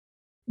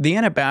The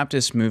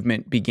Anabaptist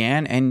movement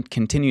began and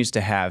continues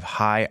to have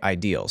high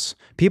ideals.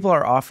 People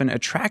are often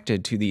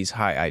attracted to these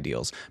high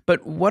ideals,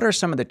 but what are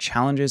some of the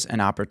challenges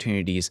and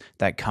opportunities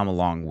that come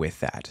along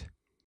with that?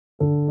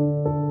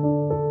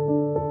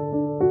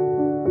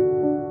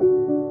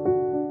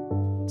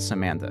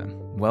 Samantha,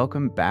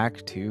 welcome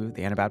back to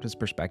the Anabaptist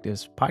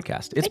Perspectives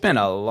podcast. It's been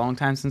a long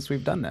time since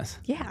we've done this.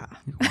 Yeah.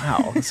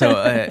 Wow.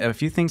 So a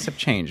few things have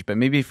changed, but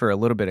maybe for a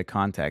little bit of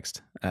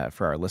context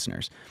for our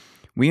listeners.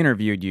 We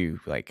interviewed you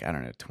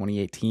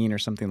 2018 or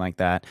something like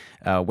that,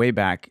 way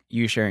back,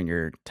 you sharing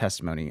your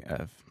testimony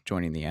of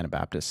joining the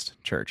Anabaptist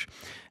Church.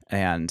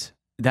 And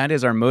that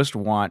is our most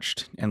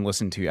watched and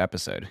listened to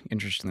episode,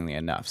 interestingly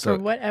enough. So,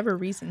 for whatever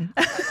reason.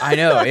 I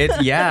know.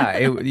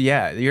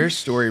 Your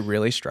story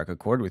really struck a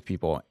chord with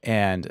people.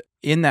 And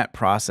in that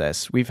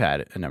process, we've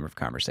had a number of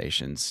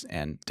conversations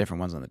and different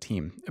ones on the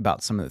team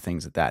about some of the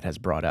things that has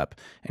brought up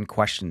and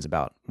questions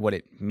about what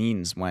it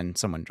means when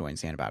someone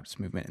joins the Anabaptist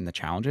movement and the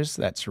challenges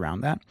that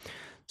surround that.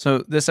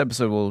 So this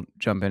episode will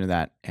jump into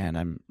that, and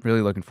I'm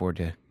really looking forward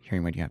to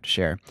hearing what you have to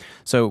share.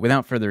 So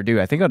without further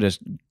ado, I think I'll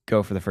just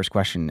go for the first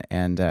question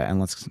and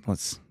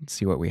let's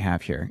see what we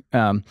have here.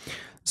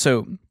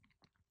 So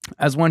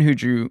as one who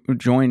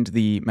joined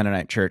the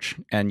Mennonite Church,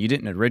 and you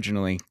didn't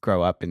originally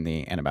grow up in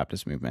the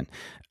Anabaptist movement,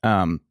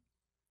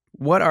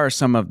 what are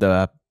some of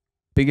the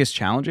biggest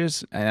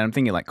challenges, and I'm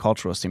thinking like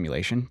cultural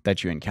assimilation,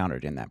 that you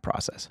encountered in that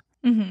process?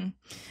 Mm-hmm.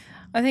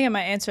 I think I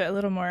might answer a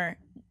little more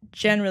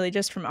generally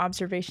just from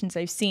observations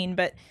I've seen,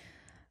 but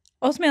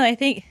ultimately I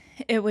think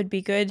it would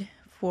be good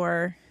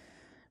for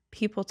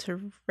people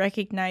to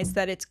recognize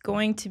that it's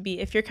going to be,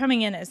 if you're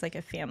coming in as like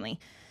a family,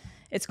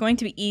 it's going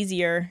to be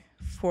easier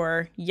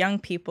for young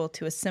people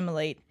to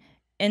assimilate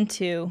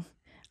into,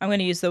 I'm going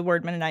to use the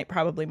word Mennonite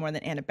probably more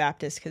than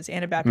Anabaptist, because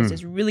Anabaptist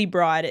is really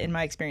broad in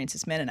my experience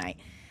as Mennonite.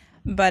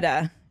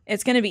 But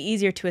it's going to be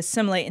easier to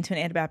assimilate into an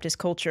Anabaptist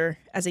culture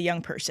as a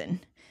young person,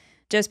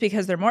 just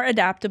because they're more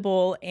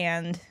adaptable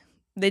and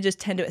they just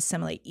tend to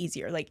assimilate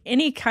easier. Like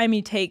any time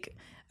you take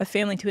a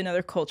family to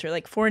another culture,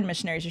 like foreign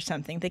missionaries or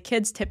something, the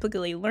kids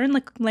typically learn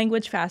the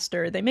language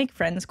faster, they make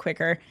friends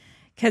quicker,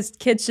 because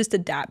kids just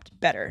adapt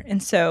better.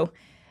 And so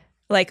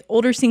like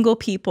older single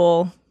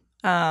people,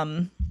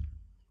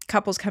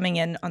 couples coming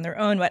in on their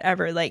own,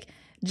 whatever, like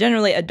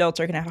generally adults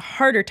are going to have a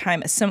harder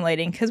time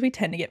assimilating because we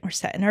tend to get more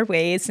set in our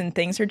ways and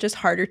things are just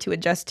harder to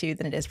adjust to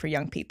than it is for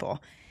young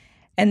people.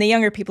 And the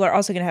younger people are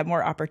also going to have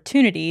more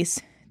opportunities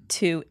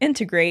to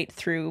integrate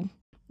through,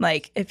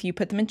 like if you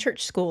put them in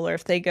church school or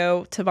if they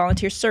go to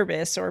volunteer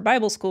service or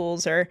Bible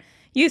schools or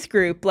youth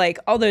group, like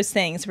all those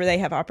things where they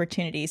have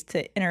opportunities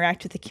to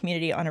interact with the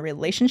community on a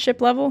relationship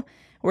level,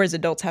 whereas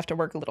adults have to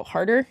work a little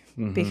harder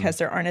because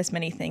there aren't as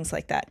many things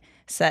like that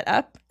set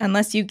up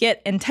unless you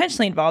get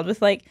intentionally involved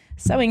with like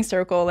sewing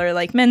circle or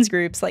like men's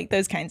groups, like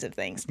those kinds of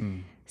things.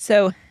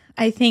 So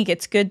I think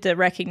it's good to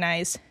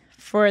recognize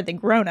for the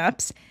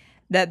grown-ups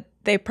that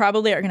they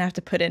probably are going to have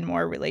to put in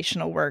more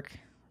relational work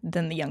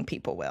than the young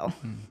people will.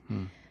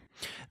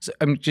 So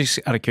I'm just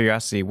out of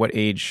curiosity, what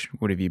age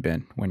would have you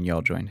been when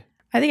y'all joined?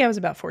 I think I was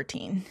about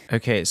 14.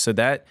 Okay, so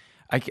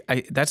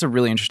that's a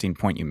really interesting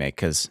point you make,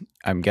 because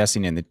I'm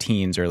guessing in the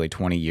teens, early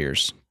 20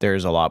 years,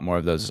 there's a lot more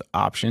of those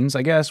options,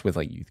 I guess, with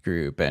like youth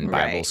group and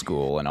Bible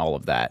school and all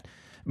of that.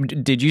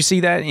 Did you see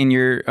that in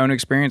your own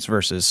experience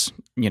versus,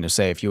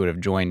 say if you would have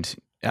joined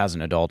as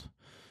an adult?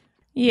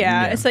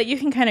 Yeah, it's like you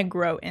can kind of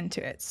grow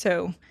into it.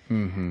 So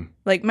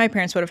like my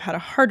parents would have had a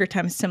harder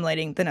time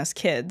assimilating than us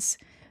kids,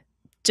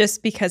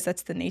 just because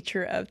that's the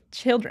nature of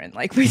children.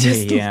 Like we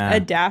just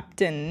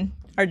adapt and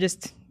are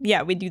just,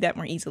 we do that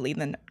more easily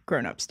than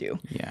grown-ups do.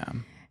 Yeah.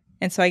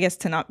 And so I guess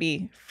to not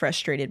be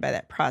frustrated by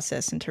that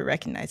process and to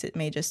recognize it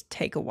may just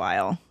take a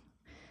while.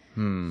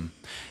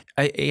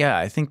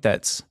 I think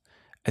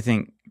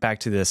back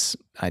to this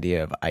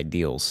idea of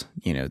ideals,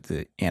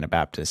 the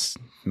Anabaptist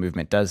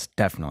movement does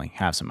definitely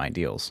have some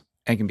ideals.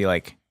 It can be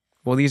like,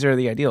 well, these are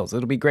the ideals.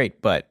 It'll be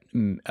great. But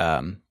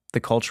the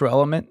cultural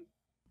element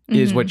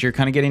is what you're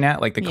kind of getting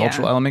at. Like the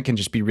cultural element can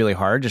just be really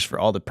hard just for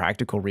all the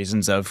practical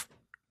reasons of,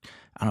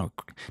 I don't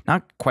know,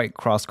 not quite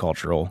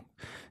cross-cultural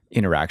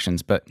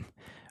interactions, but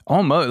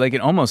almost, like it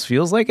almost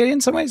feels like it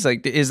in some ways.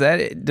 Like, does that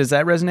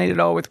resonate at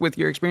all with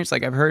your experience?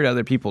 Like I've heard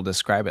other people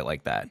describe it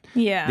like that.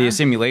 Yeah. The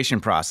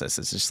assimilation process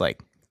is just like,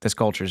 this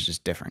culture is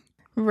just different.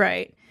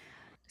 Right.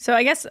 So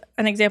I guess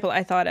an example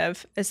I thought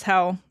of is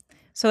how,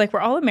 so like we're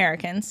all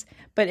Americans,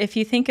 but if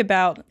you think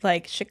about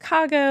like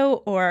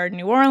Chicago or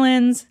New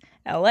Orleans,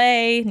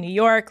 LA, New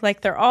York,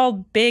 like they're all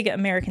big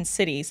American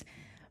cities,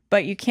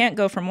 but you can't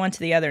go from one to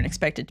the other and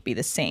expect it to be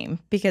the same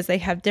because they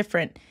have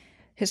different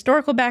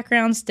historical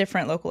backgrounds,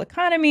 different local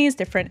economies,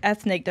 different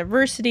ethnic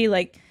diversity.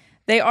 Like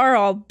they are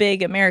all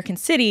big American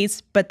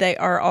cities, but they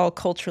are all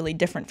culturally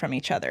different from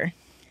each other.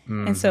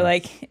 And so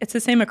like it's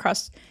the same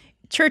across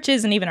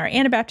churches and even our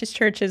Anabaptist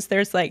churches.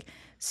 There's like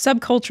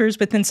subcultures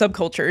within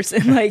subcultures.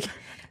 And like,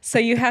 so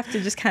you have to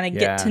just kind of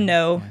get to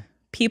know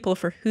people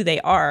for who they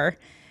are,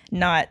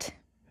 not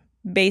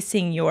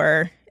basing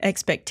your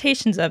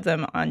expectations of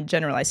them on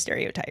generalized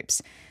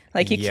stereotypes.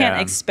 Like you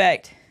can't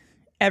expect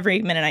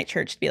every Mennonite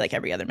church to be like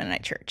every other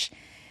Mennonite church.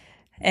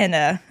 And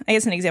I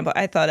guess an example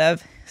I thought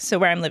of, so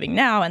where I'm living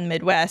now in the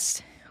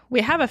Midwest,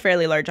 we have a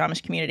fairly large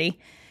Amish community,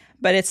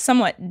 but it's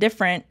somewhat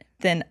different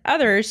than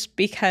others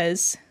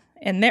because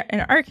in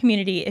our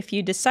community, if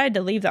you decide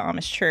to leave the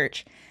Amish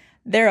church,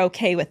 they're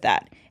okay with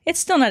that. It's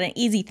still not an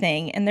easy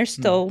thing, and there's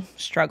still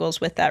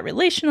struggles with that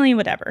relationally,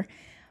 whatever.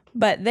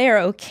 But they are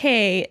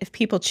okay if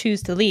people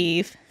choose to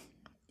leave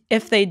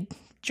if they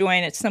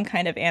join at some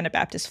kind of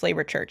Anabaptist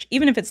flavor church,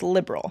 even if it's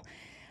liberal.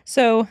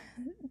 So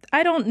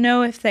I don't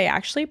know if they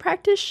actually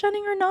practice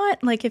shunning or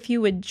not. Like if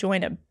you would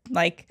join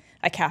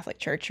a Catholic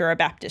church or a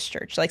Baptist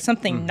church, like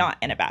something not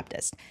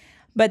Anabaptist.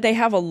 But they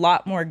have a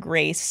lot more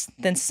grace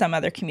than some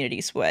other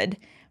communities would,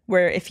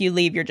 where if you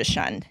leave, you're just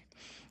shunned.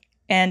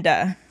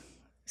 And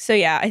so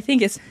yeah, I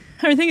think it's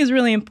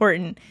really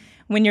important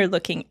when you're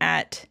looking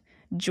at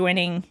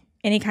joining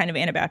any kind of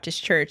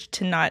Anabaptist church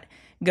to not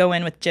go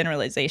in with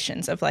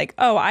generalizations of like,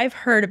 oh, I've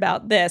heard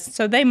about this,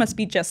 so they must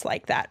be just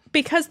like that,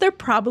 because they're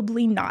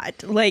probably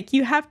not. Like,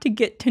 you have to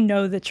get to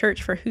know the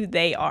church for who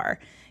they are,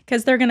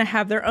 because they're going to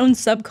have their own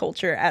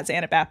subculture as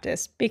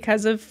Anabaptists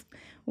because of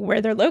where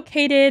they're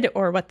located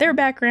or what their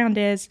background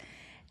is,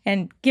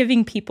 and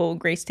giving people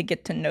grace to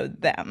get to know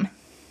them.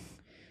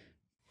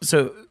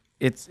 So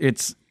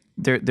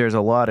there's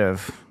a lot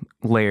of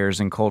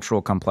layers and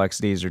cultural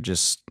complexities, or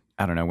just,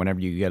 I don't know, whenever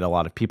you get a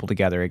lot of people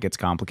together, it gets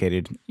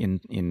complicated.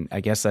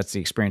 I guess that's the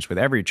experience with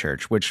every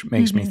church, which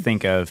makes me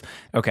think of,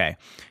 okay,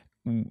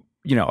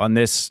 on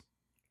this,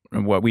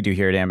 what we do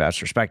here at Anabaptist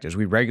Perspectives,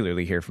 we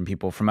regularly hear from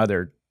people from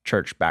other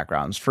church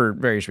backgrounds for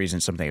various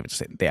reasons.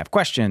 Sometimes they have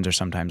questions, or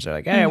sometimes they're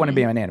like, hey, I want to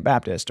be an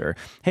Anabaptist, or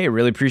hey, I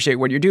really appreciate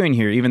what you're doing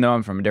here, even though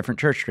I'm from a different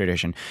church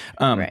tradition.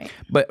 Right.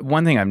 But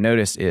one thing I've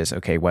noticed is,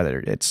 okay, whether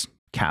it's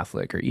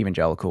Catholic or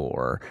evangelical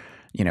or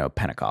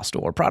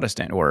Pentecostal or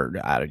Protestant, or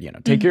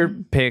take your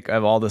pick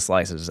of all the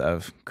slices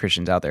of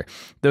Christians out there,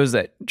 those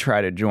that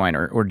try to join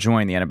or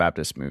join the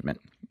Anabaptist movement,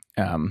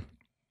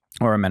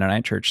 or a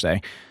Mennonite church,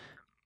 say,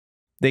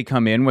 they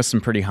come in with some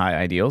pretty high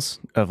ideals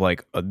of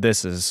like,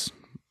 this is,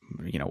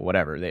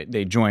 whatever.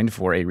 They joined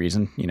for a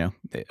reason,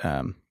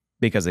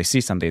 because they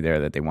see something there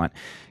that they want.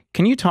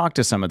 Can you talk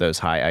to some of those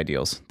high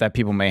ideals that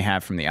people may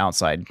have from the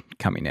outside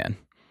coming in?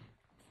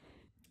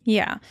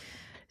 Yeah.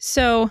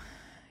 So,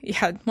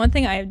 yeah, one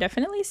thing I have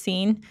definitely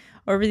seen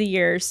over the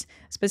years,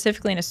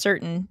 specifically in a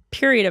certain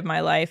period of my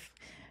life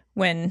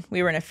when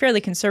we were in a fairly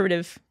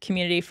conservative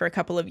community for a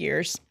couple of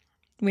years,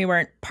 we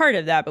weren't part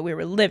of that, but we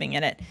were living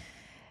in it,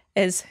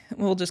 is,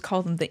 we'll just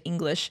call them the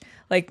English,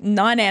 like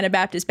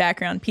non-Anabaptist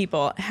background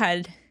people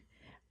had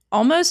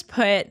almost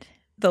put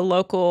the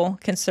local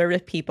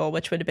conservative people,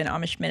 which would have been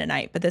Amish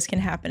Mennonite, but this can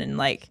happen in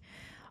like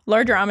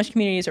larger Amish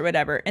communities or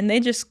whatever, and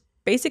they just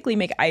basically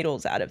make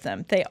idols out of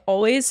them. They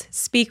always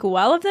speak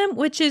well of them,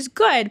 which is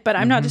good, but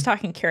I'm not just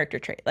talking character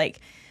trait. Like,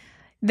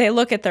 they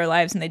look at their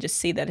lives and they just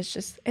see that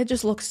it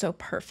just looks so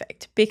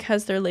perfect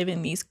because they're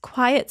living these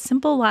quiet,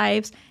 simple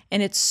lives,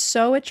 and it's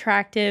so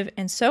attractive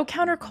and so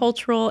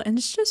countercultural, and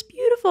it's just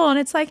beautiful. And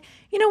it's like,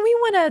 we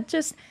want to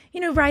just,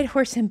 ride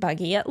horse and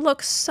buggy. It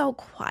looks so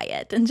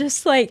quiet, and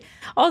just like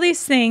all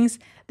these things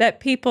that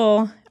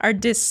people are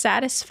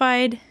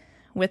dissatisfied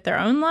with their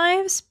own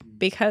lives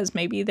because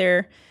maybe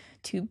they're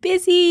too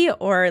busy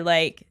or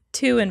like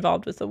too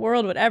involved with the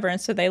world, whatever.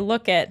 And so they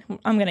look at,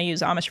 I'm going to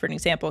use Amish for an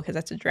example because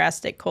that's a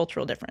drastic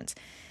cultural difference.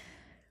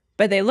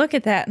 But they look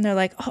at that and they're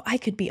like, oh, I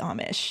could be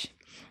Amish.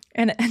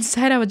 And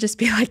inside I would just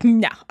be like,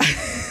 no.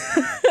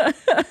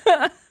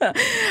 I've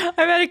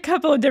had a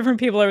couple of different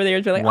people over the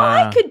years be like, wow,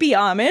 oh, I could be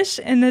Amish.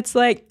 And it's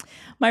like,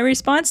 my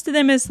response to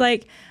them is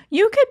like,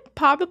 you could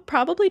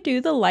probably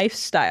do the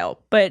lifestyle,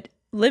 but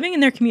living in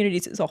their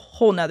communities is a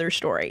whole nother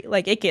story.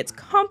 Like, it gets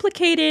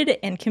complicated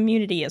and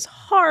community is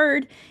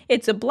hard.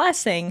 It's a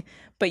blessing,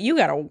 but you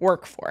got to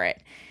work for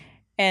it.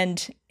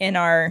 And in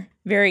our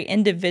very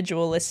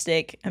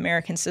individualistic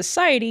American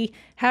society,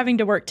 having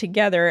to work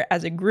together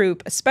as a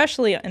group,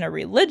 especially in a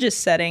religious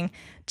setting,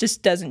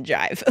 just doesn't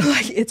jive.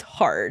 Like, it's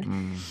hard.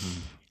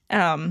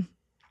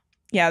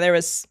 There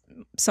was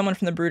someone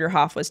from the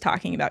Bruderhof was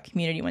talking about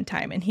community one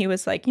time, and he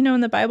was like,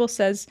 when the Bible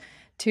says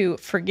to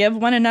forgive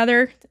one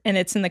another, and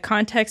it's in the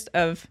context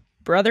of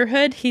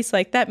brotherhood, he's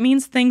like, that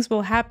means things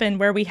will happen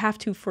where we have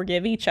to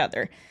forgive each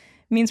other. It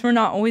means we're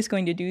not always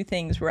going to do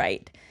things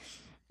right.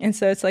 And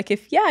so it's like,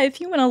 if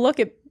you want to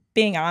look at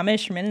being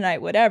Amish or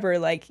Mennonite, whatever,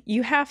 like,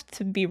 you have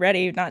to be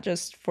ready, not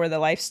just for the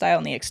lifestyle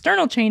and the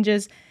external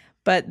changes,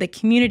 but the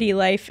community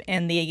life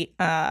and the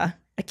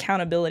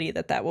accountability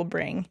that will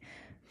bring.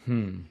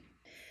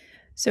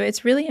 So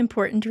it's really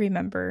important to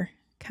remember,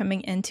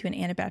 coming into an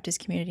Anabaptist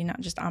community, not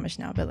just Amish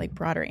now, but like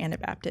broader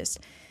Anabaptist,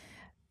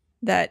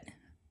 that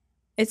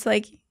it's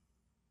like,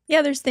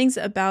 yeah, there's things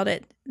about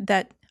it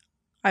that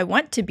I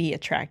want to be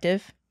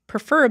attractive,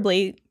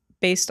 preferably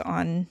based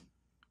on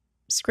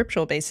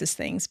scriptural basis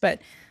things,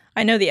 but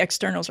I know the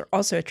externals are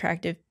also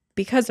attractive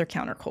because they're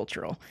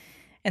countercultural,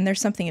 and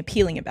there's something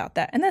appealing about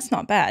that, and that's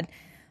not bad.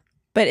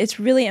 But it's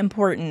really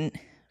important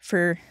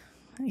for,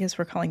 I guess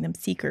we're calling them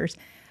seekers,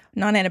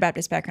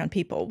 non-Anabaptist background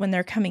people, when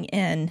they're coming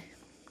in,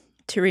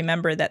 to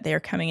remember that they are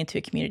coming into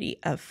a community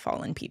of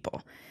fallen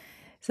people.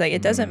 It's like,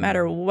 it doesn't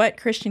matter what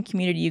Christian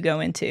community you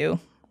go into,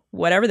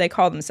 whatever they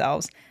call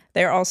themselves,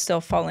 they're all still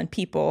fallen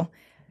people.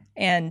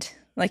 And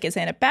like as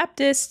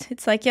Anabaptist,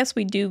 it's like, yes,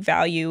 we do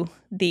value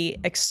the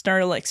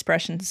external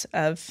expressions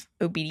of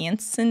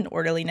obedience and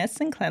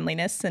orderliness and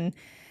cleanliness and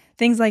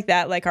things like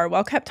that, like our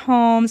well-kept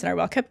homes and our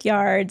well-kept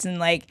yards and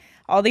like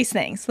all these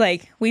things.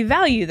 Like, we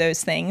value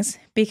those things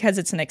because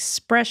it's an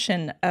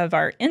expression of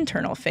our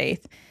internal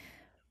faith,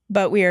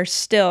 but we are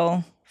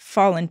still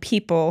fallen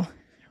people,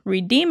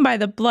 redeemed by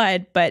the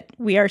blood, but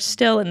we are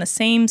still in the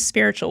same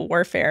spiritual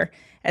warfare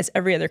as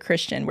every other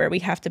Christian, where we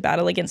have to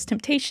battle against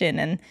temptation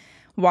and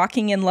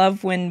walking in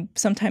love when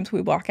sometimes we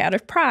walk out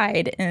of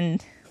pride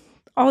and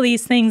all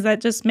these things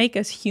that just make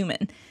us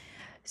human.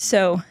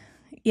 So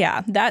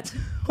yeah, that's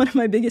one of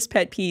my biggest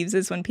pet peeves,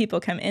 is when people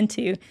come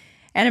into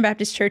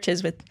Anabaptist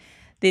churches with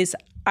these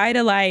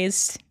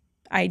idolized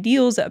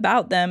ideals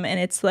about them. And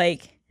it's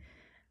like,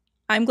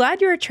 I'm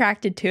glad you're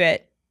attracted to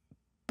it,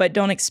 but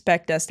don't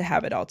expect us to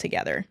have it all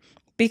together,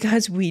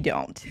 because we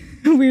don't.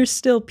 We're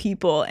still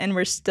people and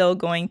we're still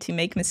going to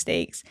make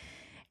mistakes.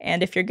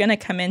 And if you're going to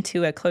come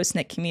into a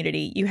close-knit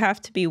community, you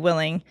have to be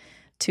willing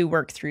to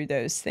work through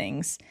those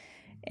things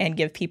and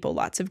give people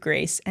lots of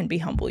grace and be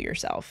humble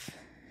yourself.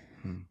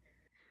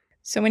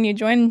 So when you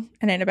join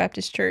an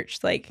Anabaptist church,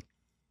 like,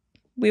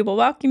 we will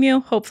welcome you,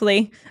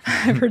 hopefully.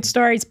 I've heard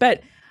stories,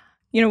 but,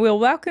 we'll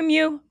welcome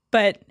you.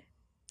 But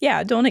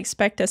yeah, don't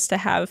expect us to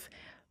have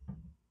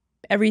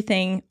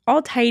everything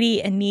all tidy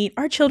and neat.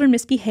 Our children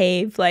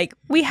misbehave. Like,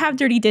 we have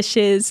dirty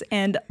dishes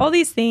and all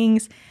these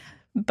things.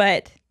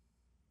 But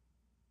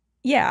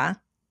yeah,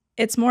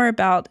 it's more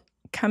about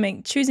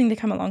choosing to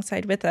come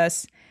alongside with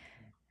us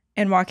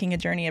and walking a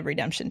journey of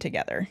redemption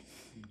together,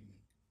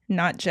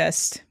 not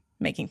just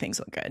making things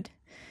look good.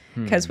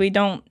 Because we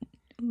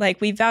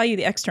value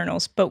the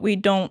externals, but we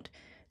don't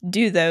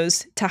do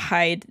those to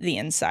hide the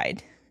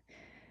inside.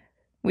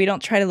 We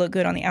don't try to look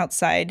good on the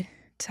outside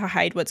to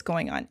hide what's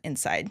going on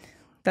inside.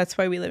 That's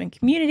why we live in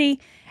community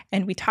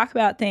and we talk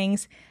about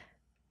things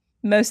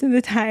most of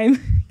the time,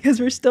 because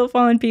we're still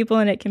fallen people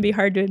and it can be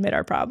hard to admit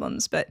our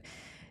problems. But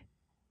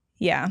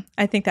yeah,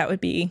 I think that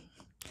would be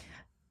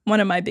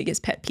one of my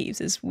biggest pet peeves,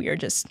 is we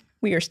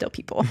are still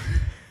people.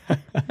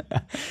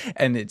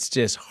 And it's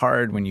just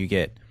hard when you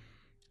get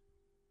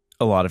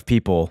a lot of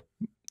people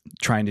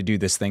trying to do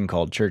this thing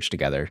called church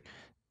together.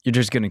 You're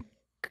just going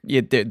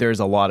to,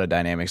 there's a lot of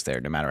dynamics there,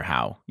 no matter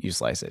how you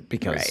slice it,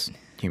 because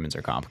humans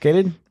are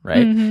complicated,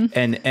 right?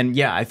 And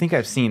yeah, I think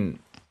I've seen,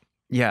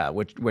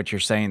 what you're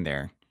saying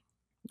there,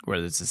 where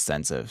there's a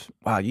sense of,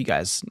 wow, you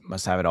guys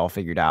must have it all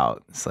figured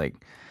out. It's like,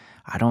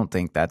 I don't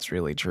think that's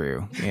really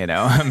true.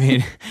 I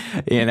mean,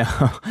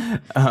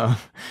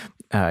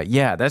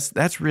 yeah,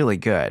 that's really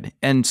good.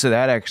 And so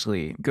that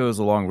actually goes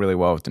along really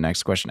well with the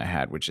next question I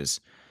had, which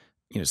is,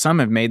 some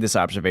have made this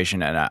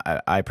observation, and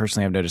I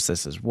personally have noticed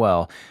this as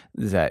well,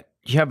 that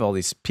you have all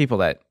these people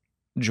that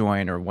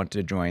join or want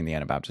to join the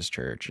Anabaptist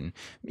church. And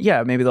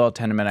yeah, maybe they'll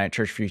attend a Mennonite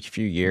church for a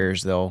few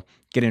years, they'll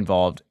get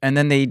involved, and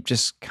then they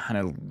just kind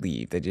of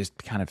leave. They just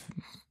kind of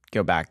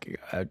go back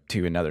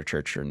to another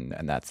church, and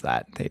that's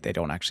that. They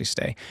don't actually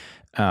stay.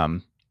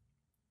 And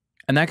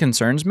that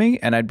concerns me,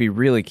 and I'd be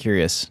really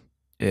curious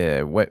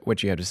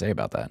what you have to say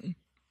about that.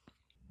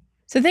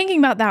 So thinking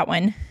about that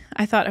one,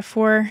 I thought of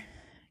 4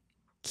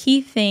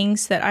 key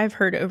things that I've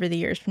heard over the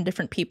years from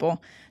different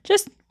people,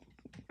 just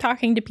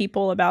talking to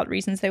people about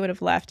reasons they would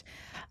have left.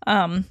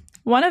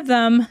 One of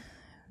them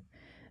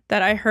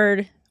that I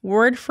heard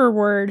word for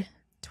word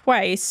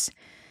twice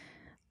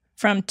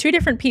from 2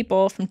 different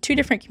people from 2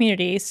 different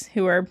communities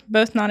who are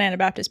both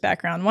non-Anabaptist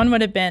background. One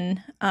would have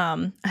been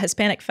a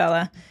Hispanic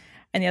fella,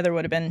 and the other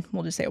would have been,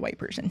 we'll just say, a white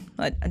person,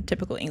 a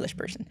typical English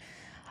person.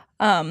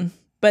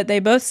 But they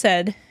both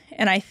said,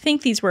 and I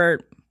think these were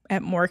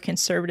at more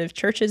conservative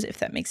churches, if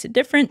that makes a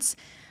difference,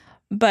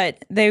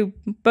 but they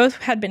both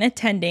had been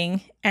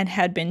attending and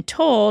had been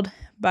told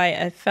by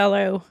a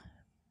fellow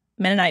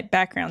Mennonite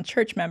background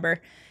church member,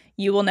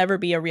 you will never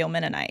be a real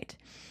Mennonite.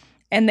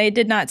 And they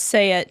did not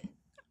say it,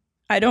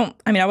 I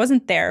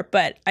wasn't there,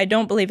 but I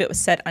don't believe it was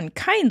said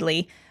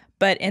unkindly,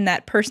 but in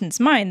that person's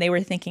mind, they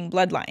were thinking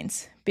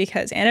bloodlines,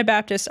 because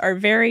Anabaptists are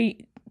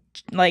very,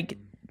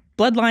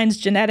 bloodlines,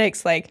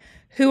 genetics,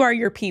 who are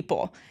your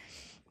people?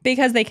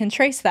 Because they can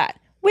trace that,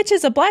 which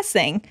is a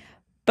blessing,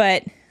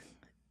 but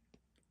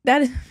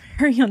that is a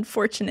very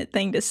unfortunate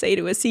thing to say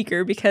to a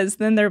seeker, because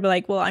then they're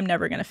like, well, I'm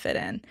never going to fit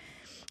in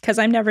because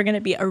I'm never going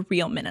to be a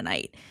real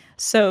Mennonite.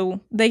 So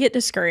they get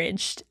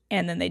discouraged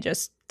and then they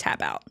just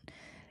tap out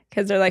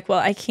because they're like, well,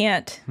 I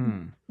can't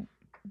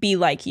be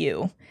like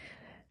you.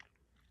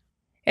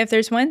 If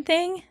there's one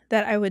thing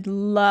that I would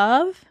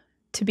love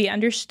to be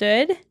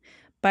understood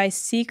by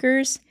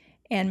seekers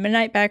and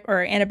Mennonite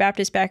or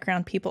Anabaptist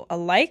background people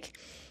alike,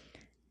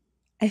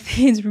 I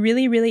think it's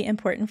really, really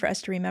important for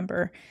us to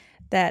remember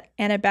that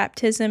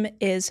Anabaptism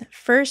is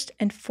first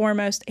and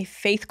foremost a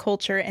faith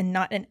culture and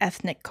not an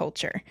ethnic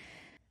culture.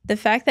 the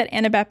fact that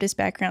Anabaptist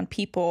background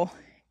people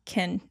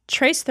can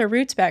trace their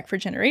roots back for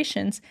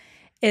generations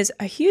is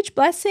a huge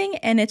blessing,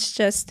 and it's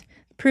just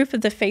proof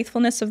of the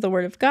faithfulness of the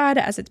Word of God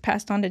as it's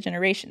passed on to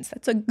generations.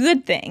 That's a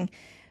good thing.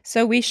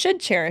 So we should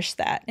cherish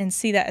that and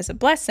see that as a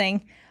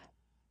blessing.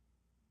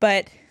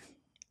 But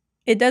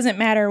it doesn't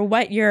matter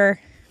what your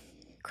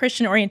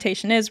Christian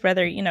orientation is,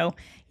 whether,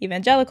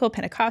 evangelical,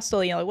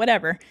 Pentecostal,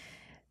 whatever.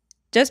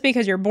 Just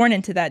because you're born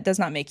into that does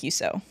not make you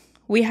so.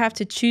 We have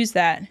to choose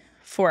that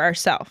for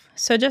ourselves.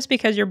 So just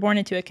because you're born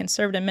into a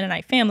conservative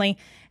Mennonite family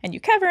and you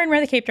cover and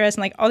wear the cape dress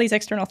and like all these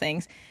external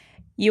things,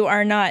 you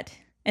are not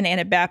an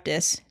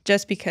Anabaptist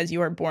just because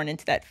you are born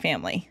into that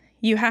family.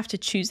 You have to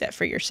choose that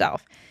for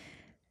yourself.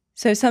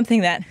 So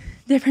something that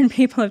different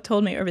people have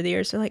told me over the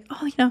years, they're like,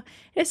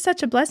 it's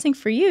such a blessing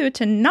for you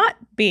to not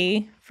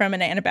be from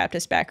an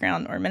Anabaptist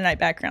background or Mennonite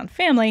background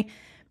family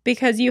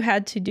because you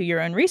had to do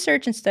your own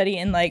research and study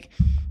and like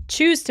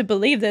choose to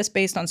believe this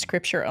based on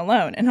scripture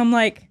alone. And I'm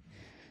like,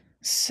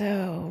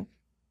 so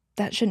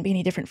that shouldn't be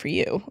any different for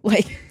you.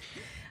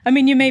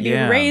 You may be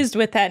raised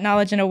with that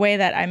knowledge in a way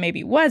that I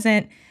maybe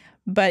wasn't,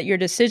 but your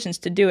decisions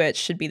to do it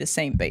should be the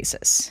same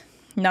basis.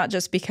 Not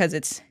just because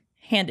it's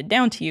handed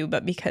down to you,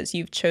 but because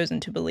you've chosen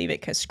to believe it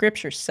because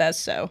scripture says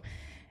so,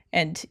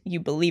 and you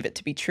believe it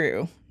to be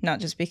true, not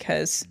just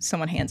because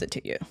someone hands it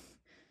to you.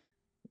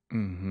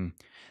 Mm-hmm.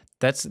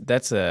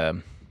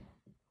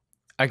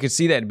 I could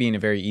see that being a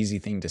very easy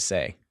thing to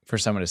say, for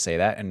someone to say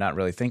that and not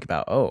really think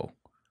about,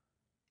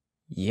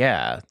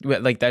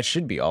 that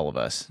should be all of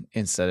us,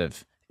 instead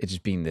of it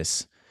just being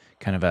this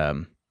kind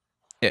of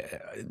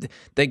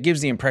that gives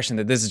the impression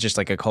that this is just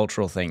like a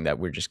cultural thing that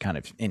we're just kind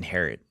of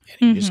inherit,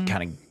 and just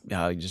kind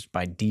of just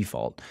by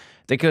default.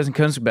 That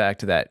comes back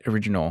to that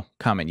original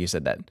comment you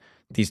said that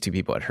these two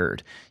people had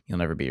heard. You'll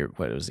never be a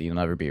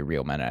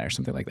real Mennonite or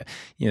something like that.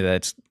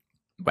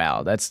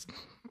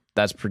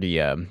 That's pretty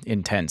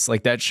intense.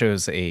 Like that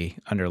shows a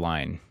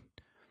underlying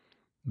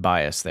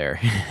bias there.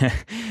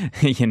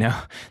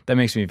 That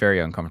makes me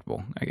very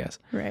uncomfortable, I guess.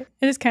 Right.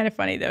 It is kind of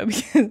funny though,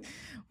 because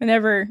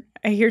whenever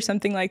I hear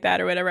something like that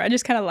or whatever, I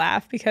just kind of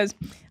laugh, because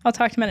I'll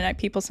talk to Mennonite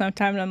people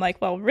sometime and I'm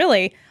like, well,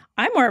 really,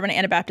 I'm more of an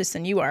Anabaptist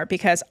than you are,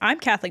 because I'm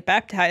Catholic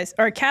baptized,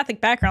 or Catholic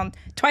background,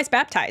 twice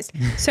baptized.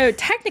 So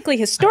technically,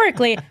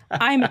 historically,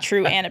 I'm a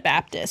true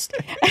Anabaptist.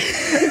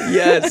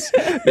 Yes,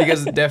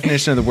 because the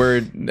definition of the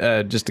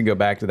word, just to go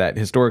back to that,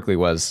 historically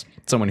was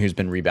someone who's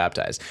been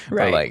rebaptized.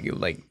 Right. Or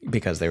like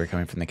because they were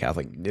coming from the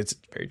Catholic. It's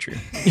very true.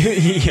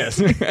 Yes.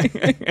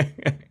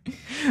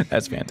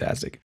 That's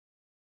fantastic.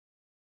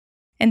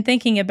 And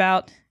thinking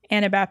about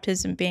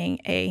Anabaptism being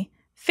a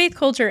faith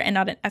culture and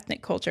not an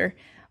ethnic culture,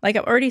 like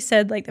I've already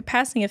said, like the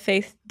passing of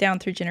faith down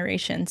through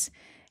generations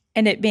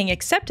and it being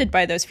accepted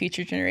by those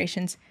future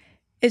generations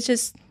is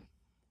just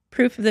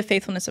proof of the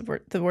faithfulness of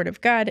the Word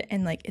of God.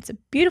 And like, it's a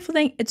beautiful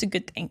thing. It's a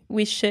good thing.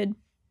 We should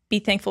be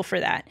thankful for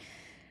that.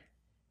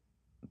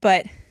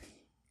 But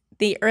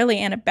the early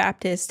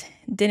Anabaptists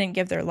didn't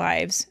give their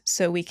lives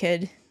so we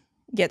could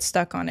get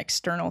stuck on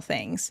external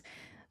things.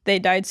 They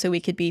died so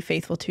we could be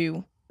faithful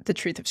to the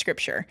truth of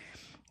Scripture,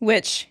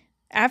 which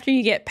after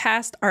you get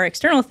past our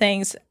external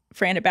things,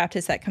 for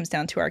Anabaptists, that comes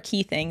down to our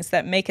key things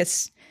that make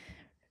us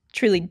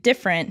truly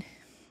different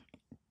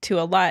to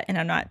a lot. And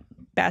I'm not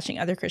bashing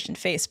other Christian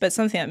faiths, but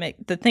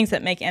the things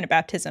that make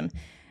Anabaptism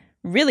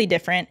really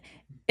different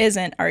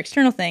isn't our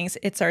external things.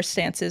 It's our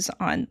stances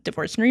on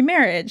divorce and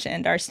remarriage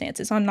and our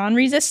stances on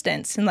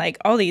non-resistance and like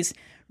all these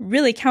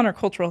really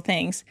countercultural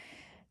things.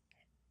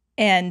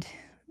 And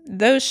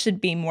those should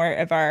be more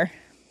of our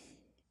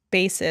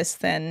basis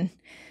than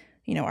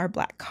our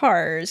black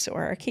cars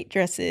or our cape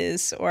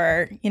dresses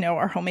or,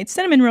 our homemade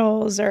cinnamon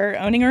rolls or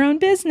owning our own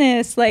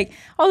business. Like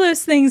all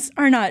those things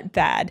are not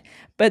bad,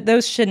 but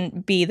those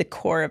shouldn't be the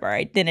core of our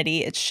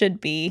identity. It should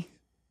be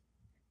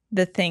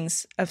the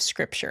things of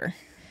Scripture.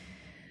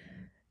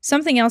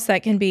 Something else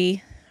that can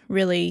be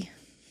really,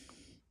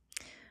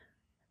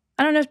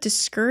 I don't know if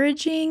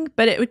discouraging,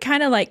 but it would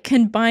kind of like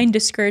combine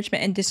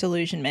discouragement and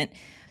disillusionment.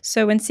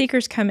 So when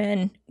seekers come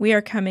in, we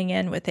are coming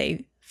in with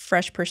a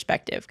fresh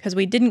perspective because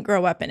we didn't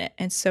grow up in it.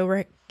 And so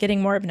we're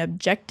getting more of an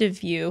objective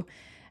view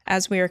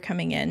as we are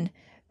coming in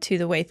to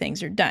the way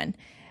things are done.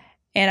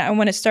 And I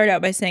want to start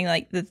out by saying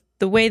like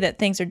the way that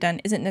things are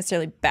done isn't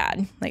necessarily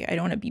bad. Like I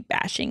don't want to be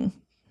bashing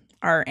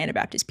our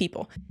Anabaptist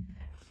people,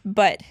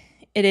 but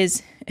it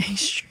is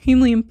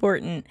extremely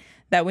important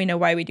that we know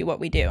why we do what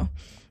we do.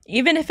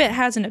 Even if it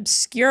has an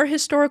obscure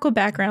historical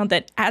background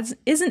that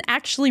isn't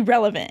actually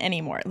relevant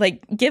anymore.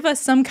 Like give us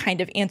some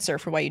kind of answer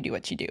for why you do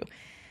what you do.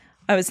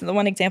 The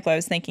one example I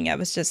was thinking of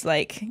was just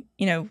like,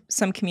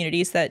 some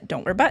communities that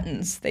don't wear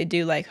buttons. They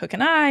do like hook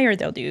and eye, or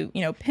they'll do,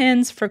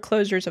 pins for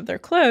closures of their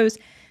clothes.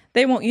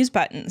 They won't use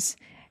buttons.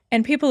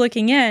 And people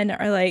looking in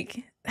are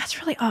like,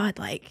 that's really odd,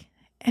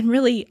 and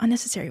really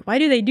unnecessary. Why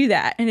do they do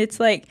that? And it's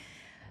like,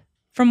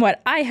 from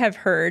what I have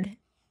heard,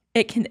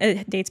 it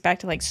dates back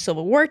to like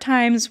Civil War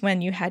times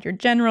when you had your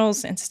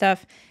generals and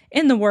stuff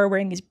in the war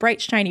wearing these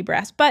bright, shiny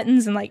brass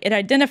buttons, and like it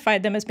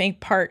identified them as being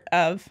part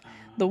of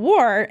the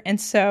war. And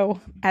so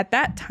at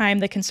that time,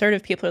 the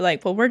conservative people are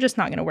like, well, we're just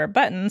not going to wear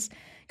buttons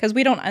because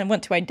we don't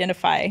want to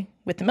identify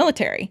with the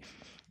military.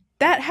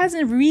 That has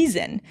a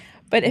reason.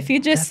 But if you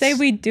just say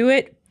we do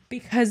it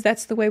because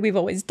that's the way we've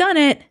always done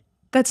it,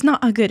 that's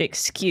not a good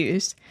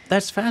excuse.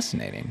 That's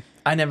fascinating.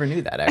 I never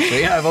knew that,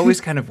 actually. I've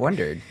always kind of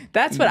wondered.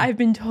 That's what I've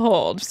been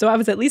told. So I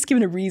was at least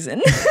given a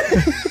reason.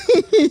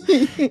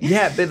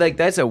 Yeah, but like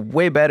that's a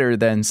way better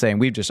than saying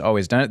we've just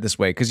always done it this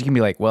way. Because you can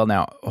be like, well,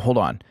 now, hold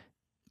on.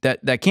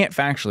 That can't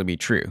factually be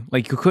true.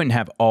 Like you couldn't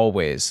have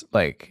always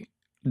like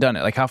done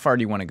it. Like how far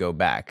do you want to go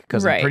back?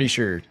 Because I'm pretty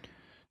sure,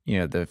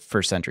 the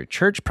first century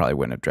church probably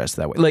wouldn't have dressed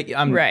that way. Like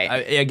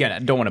again, I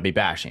don't want to be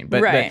bashing,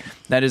 but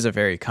that is a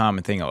very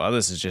common thing. Oh,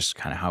 this is just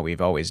kind of how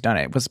we've always done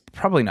it. It was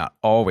probably not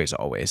always.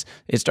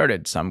 It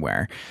started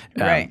somewhere.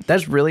 Right.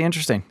 That's really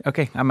interesting.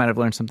 Okay, I might have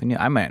learned something new.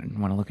 I might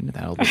want to look into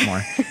that a little bit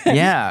more.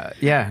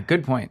 Yeah,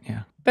 good point.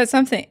 Yeah. But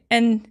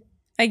and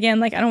again,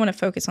 like I don't want to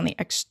focus on the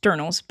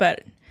externals,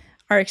 but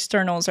our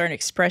externals are an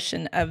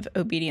expression of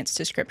obedience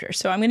to Scripture.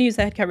 So I'm going to use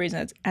the head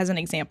coverings as an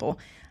example.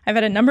 I've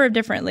had a number of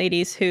different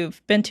ladies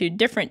who've been to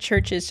different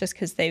churches just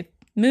because they've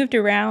moved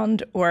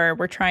around or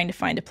were trying to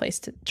find a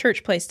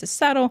church place to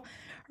settle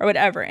or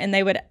whatever. And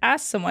they would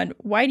ask someone,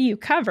 why do you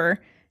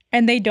cover?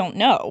 And they don't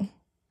know.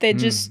 They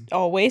just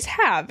always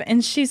have.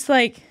 And she's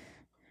like,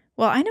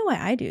 well, I know why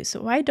I do.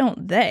 So why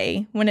don't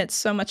they when it's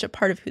so much a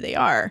part of who they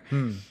are?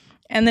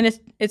 And then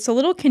it's a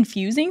little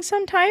confusing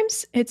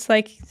sometimes. It's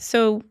like,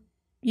 so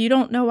you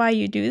don't know why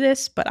you do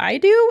this, but I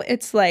do?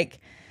 It's like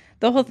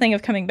the whole thing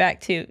of coming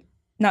back to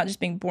not just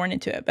being born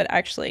into it, but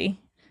actually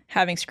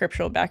having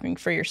scriptural backing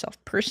for yourself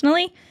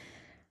personally.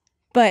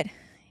 But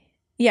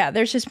yeah,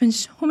 there's just been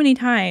so many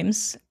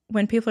times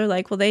when people are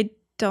like, well, they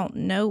don't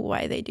know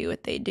why they do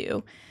what they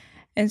do.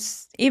 And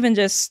it's even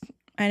just,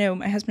 I know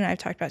my husband and I have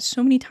talked about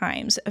so many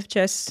times of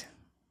just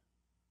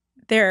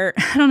I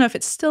don't know if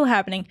it's still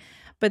happening,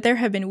 but there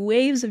have been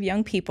waves of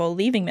young people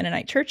leaving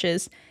Mennonite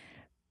churches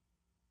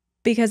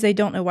because they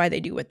don't know why they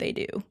do what they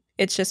do.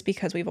 It's just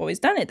because we've always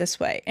done it this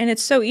way. And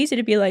it's so easy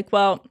to be like,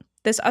 well,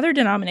 this other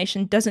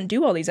denomination doesn't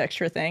do all these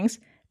extra things,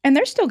 and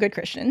they're still good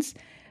Christians.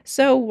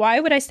 So why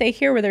would I stay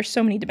here where there's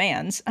so many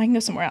demands? I can go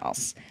somewhere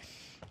else.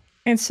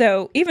 And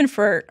so even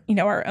for,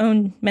 our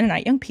own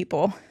Mennonite young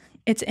people,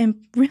 it's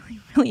really,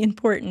 really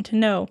important to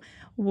know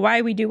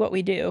why we do what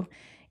we do,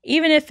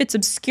 even if it's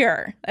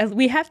obscure.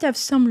 We have to have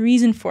some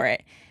reason for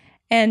it.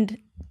 And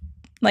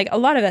like a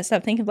lot of that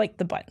stuff, think of like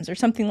the buttons or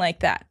something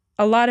like that.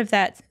 A lot of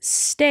that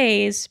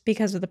stays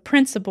because of the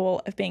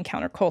principle of being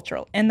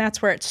countercultural. And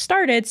that's where it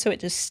started, so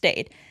it just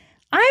stayed.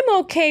 I'm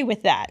okay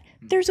with that.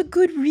 There's a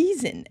good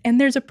reason,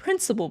 and there's a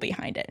principle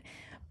behind it.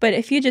 But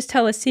if you just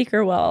tell a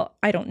seeker, well,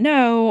 I don't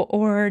know,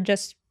 or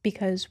just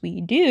because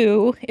we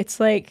do, it's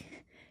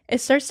like,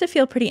 it starts to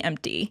feel pretty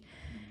empty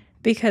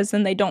because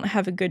then they don't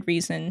have a good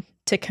reason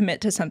to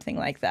commit to something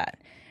like that.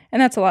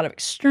 And that's a lot of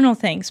external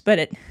things, but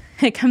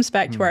it comes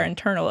back to our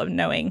internal of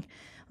knowing,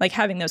 like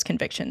having those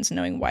convictions,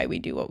 knowing why we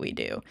do what we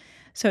do.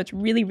 So it's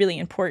really, really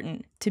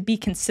important to be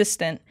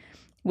consistent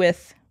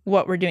with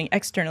what we're doing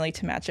externally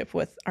to match up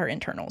with our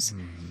internals.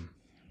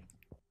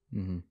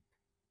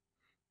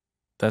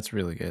 That's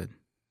really good.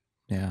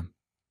 Yeah.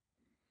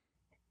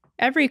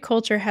 Every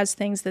culture has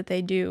things that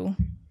they do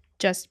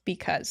just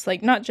because,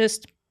 like not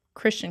just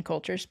Christian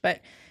cultures,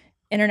 but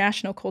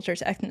international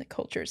cultures, ethnic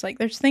cultures. Like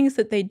there's things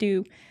that they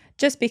do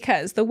just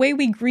because. The way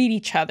we greet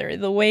each other,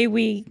 the way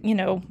we,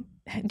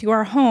 do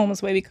our homes,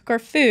 the way we cook our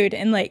food,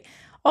 and like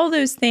all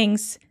those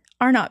things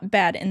are not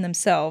bad in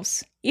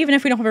themselves, even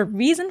if we don't have a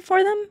reason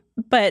for them,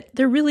 but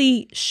there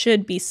really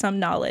should be some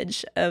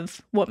knowledge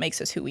of what makes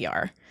us who we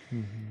are.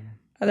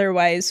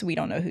 Otherwise, we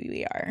don't know who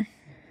we are.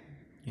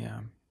 Yeah.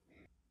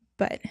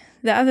 But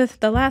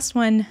the last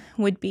one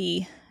would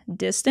be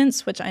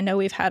distance, which I know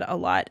we've had a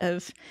lot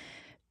of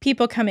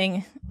people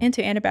coming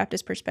into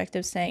Anabaptist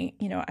Perspectives saying,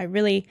 I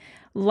really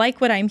like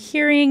what I'm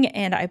hearing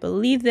and I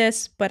believe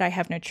this, but I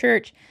have no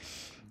church.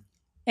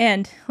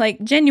 And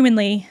like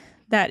genuinely,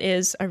 that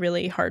is a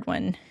really hard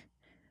one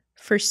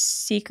for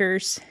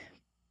seekers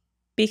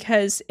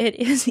because it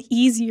is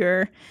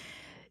easier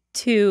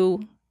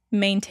to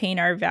maintain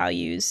our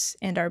values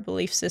and our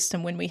belief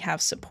system when we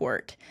have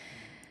support.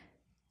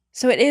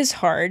 So it is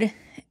hard.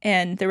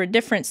 And there were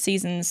different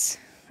seasons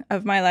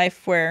of my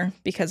life where,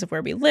 because of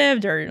where we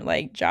lived or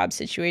like job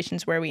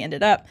situations where we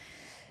ended up,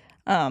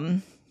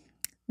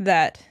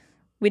 that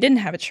we didn't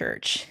have a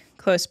church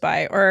close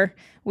by, or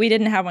we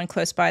didn't have one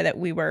close by that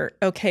we were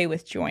okay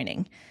with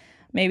joining.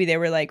 Maybe they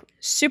were like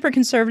super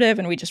conservative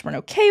and we just weren't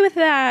okay with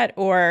that,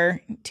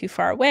 or too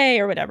far away,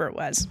 or whatever it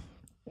was.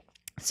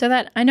 So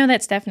that I know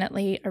that's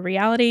definitely a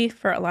reality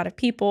for a lot of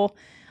people,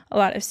 a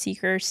lot of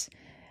seekers.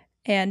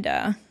 And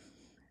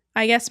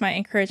I guess my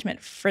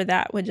encouragement for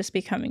that would just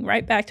be coming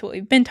right back to what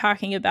we've been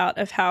talking about,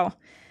 of how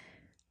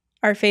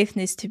our faith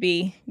needs to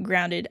be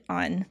grounded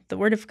on the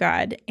Word of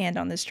God and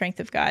on the strength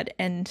of God.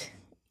 And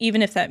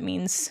even if that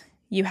means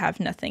you have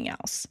nothing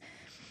else,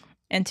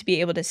 and to be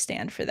able to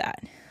stand for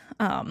that.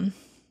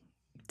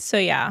 So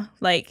yeah,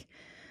 like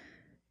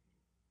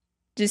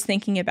just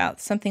thinking about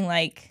something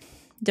like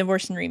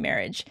divorce and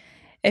remarriage.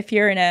 If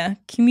you're in a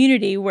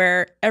community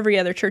where every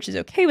other church is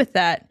okay with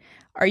that,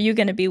 are you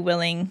going to be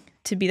willing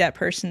to be that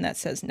person that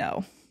says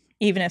no,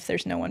 even if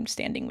there's no one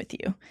standing with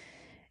you,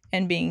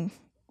 and being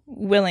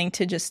willing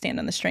to just stand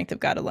on the strength of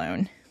God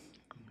alone?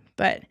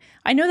 But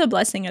I know the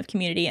blessing of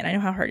community, and I know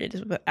how hard it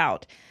is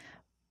without,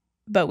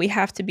 but we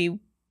have to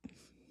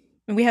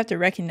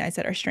recognize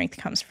that our strength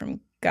comes from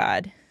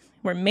God.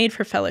 We're made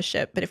for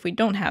fellowship, but if we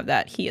don't have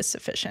that, He is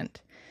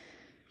sufficient.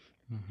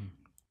 Mm-hmm.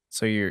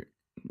 So you're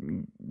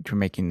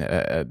making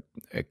a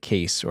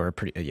case, or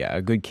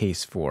a good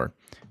case for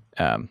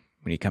when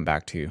you come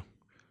back to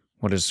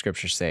what does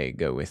Scripture say,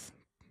 go with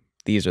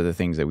these are the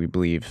things that we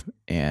believe,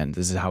 and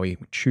this is how we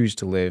choose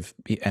to live,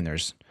 and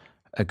there's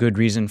a good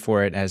reason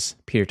for it, as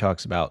Peter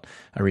talks about,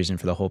 a reason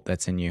for the hope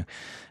that's in you.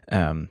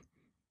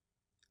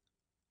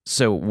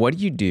 So what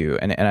do you do?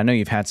 And I know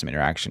you've had some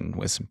interaction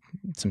with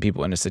some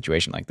people in a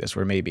situation like this,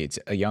 where maybe it's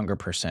a younger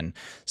person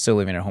still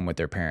living at home with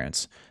their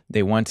parents.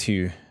 They want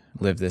to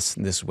live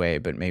this way,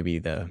 but maybe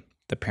the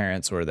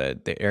parents or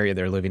the area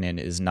they're living in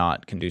is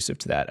not conducive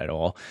to that at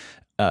all.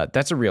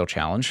 That's a real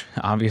challenge,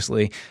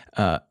 obviously.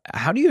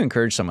 How do you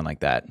encourage someone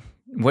like that?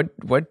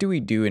 What do we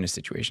do in a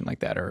situation like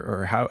that,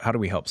 or how do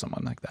we help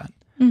someone like that?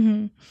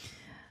 Mm-hmm.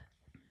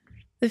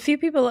 The few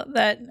people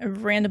that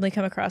I've randomly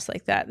come across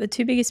like that, the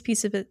two biggest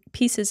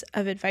pieces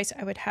of advice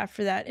I would have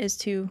for that is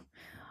to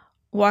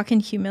walk in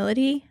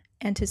humility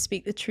and to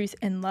speak the truth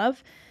in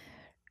love.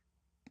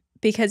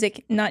 Because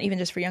not even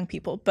just for young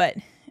people, but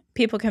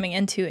people coming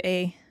into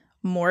a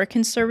more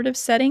conservative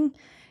setting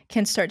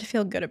can start to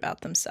feel good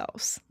about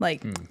themselves.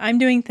 Like, I'm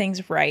doing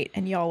things right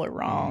and y'all are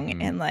wrong.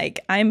 Mm-hmm. And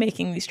like, I'm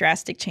making these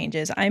drastic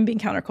changes. I'm being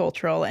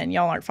countercultural and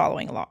y'all aren't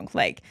following along.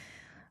 Like,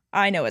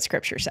 I know what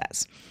Scripture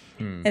says.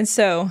 And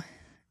so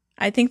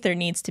I think there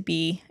needs to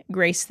be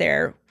grace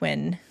there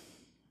when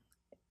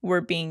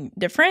we're being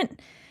different,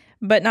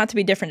 but not to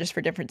be different just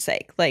for different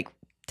sake, like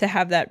to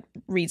have that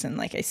reason,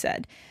 like I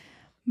said.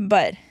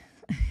 But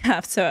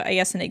so I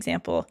guess an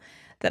example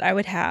that I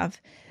would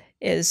have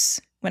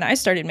is when I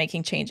started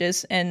making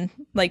changes, and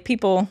like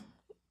people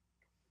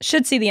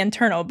should see the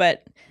internal,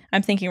 but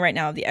I'm thinking right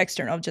now of the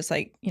external, just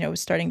like,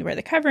 starting to wear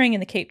the covering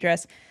and the cape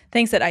dress,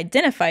 things that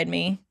identified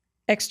me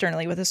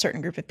externally with a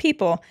certain group of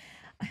people.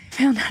 I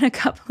found out a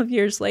couple of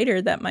years later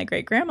that my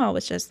great grandma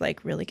was just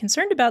like really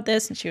concerned about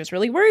this, and she was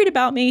really worried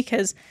about me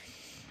because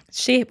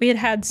we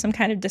had some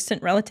kind of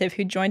distant relative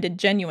who joined a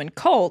genuine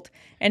cult,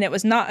 and it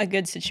was not a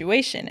good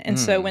situation. And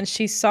so when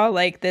she saw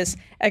like this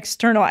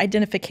external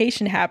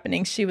identification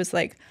happening, she was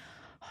like,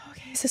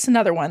 okay, is this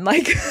another one?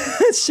 Like,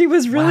 she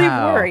was really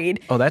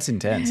worried. Oh, that's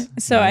intense.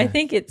 So yeah. I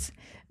think it's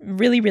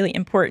really, really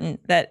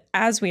important that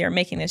as we are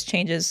making these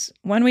changes,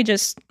 when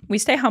we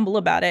stay humble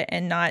about it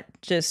and not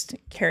just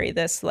carry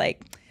this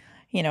like,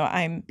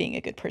 I'm being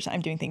a good person,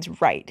 I'm doing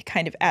things right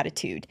kind of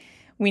attitude.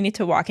 We need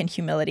to walk in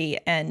humility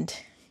and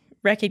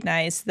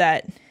recognize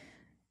that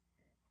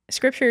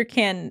Scripture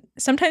can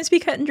sometimes be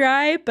cut and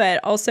dry, but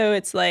also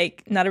it's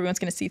like not everyone's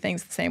going to see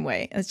things the same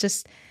way. It's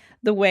just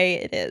the way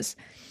it is.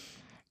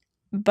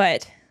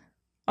 But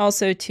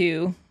also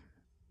to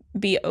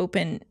be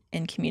open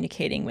in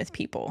communicating with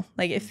people.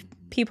 Like if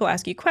people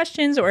ask you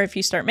questions, or if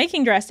you start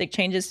making drastic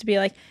changes, to be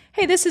like,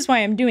 hey, this is why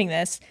I'm doing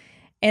this.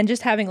 And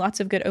just having lots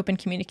of good open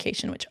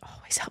communication, which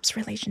always helps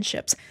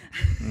relationships.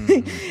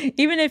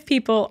 Even if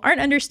people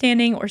aren't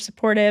understanding or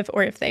supportive,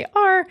 or if they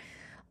are,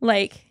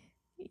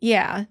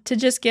 to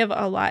just give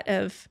a lot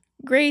of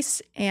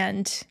grace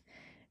and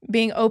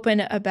being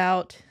open in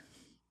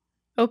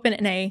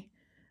a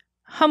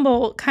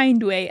humble,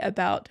 kind way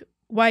about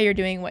why you're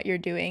doing what you're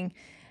doing,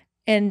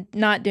 and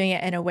not doing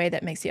it in a way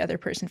that makes the other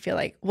person feel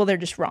like, well, they're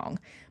just wrong,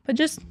 but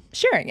just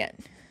sharing it.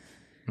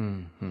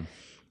 Mm-hmm.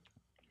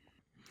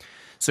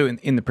 So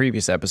in the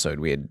previous episode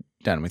we had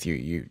done with you,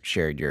 you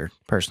shared your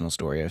personal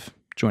story of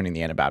joining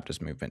the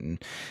Anabaptist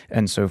movement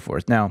and so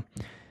forth. Now,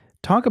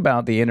 talk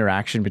about the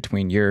interaction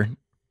between your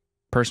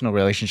personal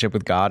relationship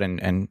with God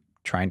and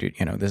trying to,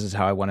 this is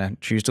how I want to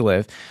choose to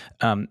live,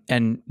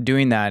 and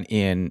doing that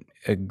in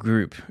a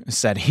group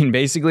setting,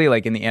 basically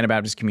like in the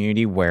Anabaptist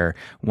community, where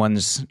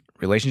one's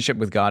relationship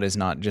with God is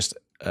not just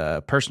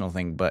a personal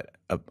thing, but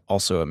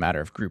also a matter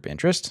of group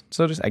interest.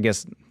 So just, I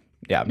guess,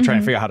 I'm trying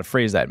to figure out how to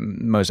phrase that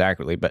most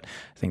accurately, but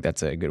I think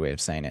that's a good way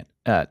of saying it.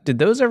 Did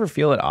those ever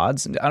feel at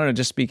odds? I don't know,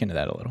 just speak into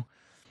that a little.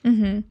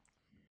 Mm-hmm.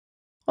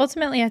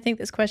 Ultimately, I think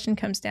this question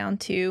comes down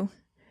to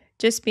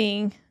just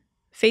being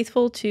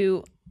faithful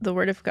to the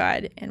Word of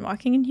God and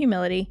walking in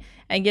humility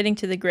and getting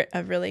to the grit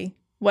of really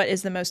what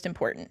is the most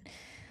important.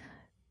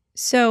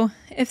 So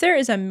if there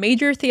is a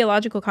major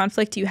theological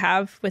conflict you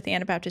have with the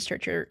Anabaptist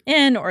Church you're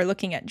in, or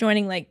looking at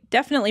joining,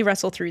 definitely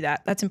wrestle through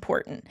that. That's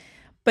important.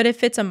 But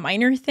if it's a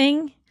minor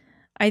thing,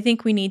 I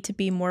think we need to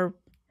be more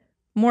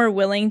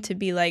willing to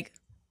be like,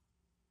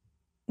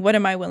 what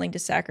am I willing to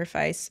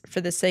sacrifice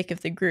for the sake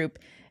of the group,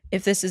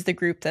 if this is the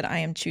group that I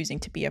am choosing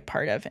to be a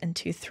part of and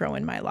to throw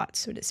in my lot,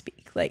 so to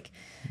speak?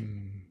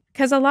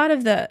 Because a lot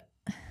of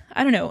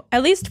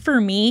at least for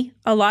me,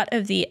 a lot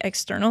of the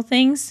external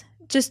things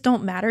just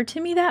don't matter to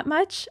me that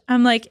much.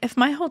 I'm like, if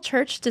my whole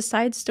church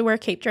decides to wear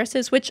cape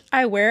dresses, which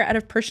I wear out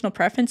of personal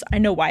preference, I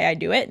know why I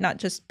do it, not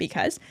just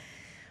because.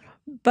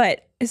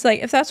 But it's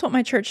like, if that's what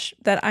my church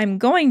that I'm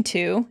going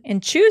to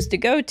and choose to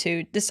go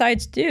to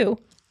decides to do,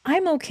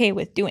 I'm okay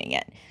with doing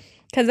it.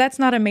 Because that's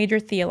not a major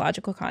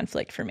theological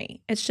conflict for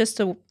me. It's just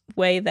a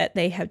way that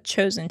they have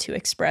chosen to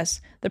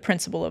express the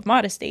principle of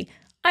modesty.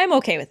 I'm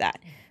okay with that.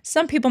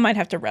 Some people might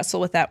have to wrestle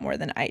with that more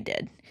than I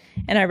did,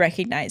 and I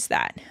recognize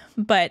that.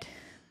 But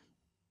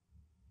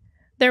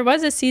there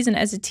was a season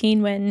as a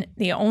teen when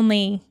the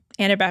only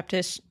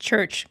Anabaptist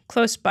church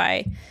close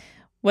by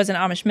was an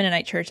Amish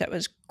Mennonite church that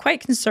was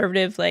quite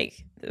conservative.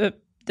 Like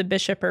the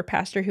bishop or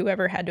pastor,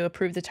 whoever, had to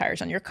approve the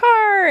tires on your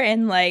car,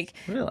 and like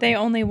Really? they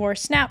only wore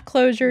snap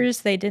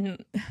closures. They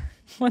didn't.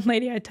 One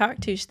lady I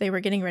talked to, they were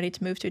getting ready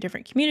to move to a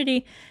different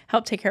community,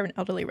 help take care of an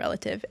elderly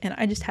relative, and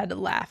I just had to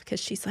laugh because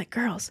she's like,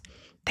 "Girls,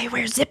 they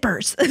wear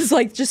zippers." It's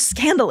like just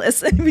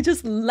scandalous, and we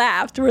just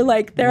laughed. We're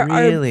like, there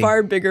Really? are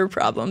far bigger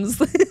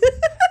problems.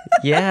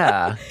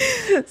 Yeah.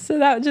 So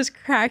that just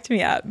cracked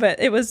me up, but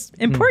it was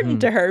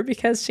important to her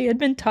because she had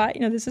been taught,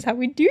 this is how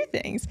we do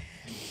things.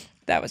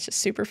 That was just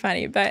super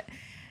funny. But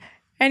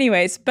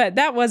anyways, but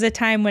that was a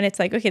time when it's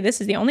like, okay,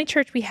 this is the only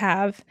church we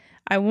have.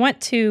 I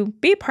want to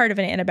be part of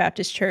an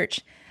Anabaptist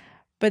church,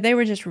 but they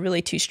were just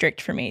really too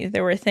strict for me.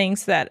 There were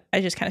things that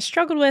I just kind of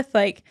struggled with.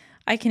 Like,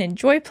 I can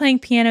enjoy playing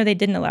piano. They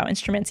didn't allow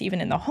instruments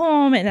even in the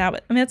home. And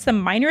that's a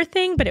minor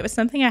thing, but it was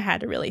something I had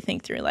to really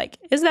think through. Like,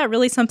 is that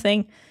really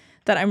something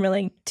that I'm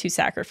willing to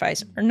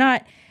sacrifice or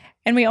not?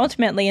 And we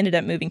ultimately ended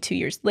up moving 2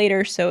 years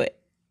later. So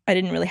I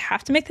didn't really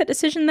have to make that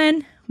decision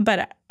then,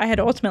 but I had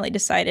ultimately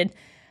decided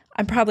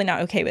I'm probably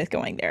not okay with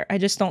going there. I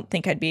just don't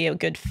think I'd be a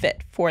good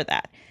fit for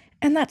that.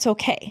 And that's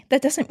okay.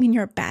 That doesn't mean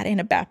you're a bad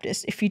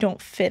Anabaptist if you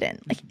don't fit in.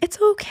 Like,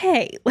 it's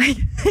okay. Like,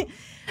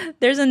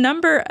 there's a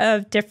number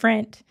of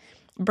different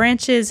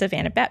branches of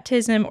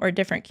Anabaptism or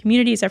different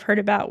communities I've heard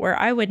about where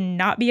I would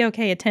not be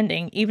okay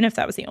attending, even if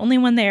that was the only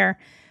one there,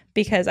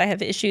 because I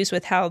have issues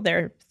with how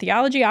their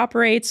theology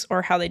operates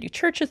or how they do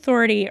church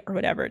authority or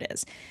whatever it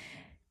is.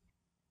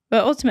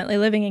 But ultimately,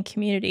 living in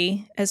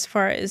community, as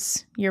far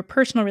as your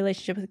personal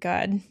relationship with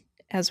God,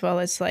 as well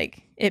as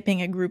like it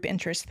being a group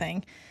interest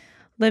thing,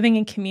 living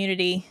in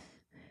community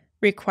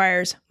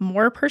requires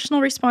more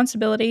personal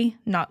responsibility,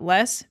 not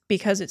less,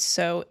 because it's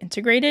so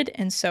integrated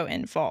and so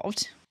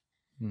involved.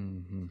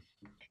 Mm-hmm.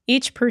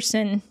 Each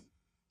person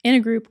in a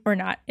group or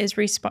not is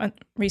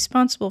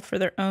responsible for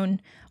their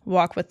own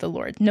walk with the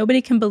Lord.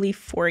 Nobody can believe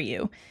for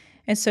you.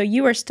 And so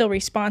you are still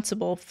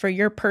responsible for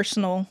your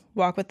personal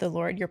walk with the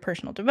Lord, your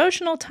personal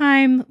devotional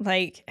time,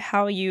 like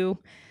how you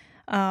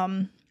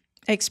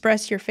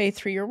express your faith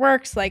through your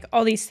works, like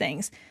all these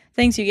things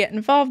you get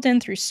involved in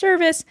through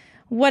service,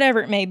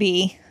 whatever it may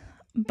be.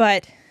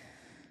 But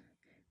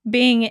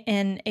being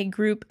in a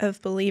group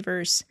of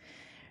believers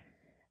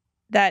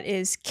that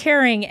is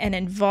caring and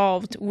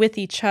involved with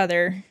each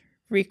other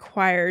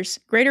requires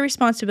greater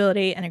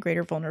responsibility and a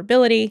greater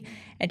vulnerability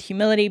and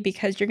humility,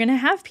 because you're going to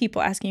have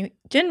people asking you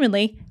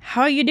genuinely,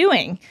 how are you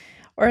doing?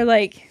 Or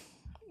like,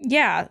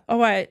 yeah,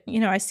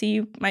 I see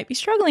you might be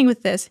struggling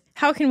with this.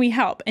 How can we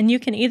help? And you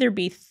can either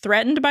be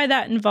threatened by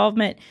that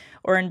involvement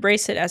or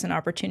embrace it as an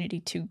opportunity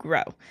to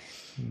grow.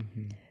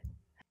 Mm-hmm.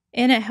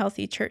 In a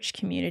healthy church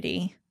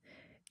community,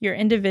 your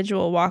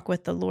individual walk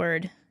with the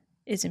Lord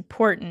is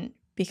important,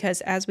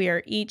 because as we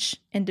are each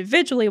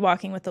individually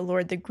walking with the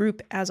Lord, the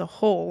group as a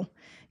whole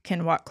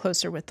can walk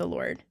closer with the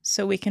Lord.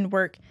 So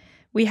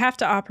we have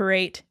to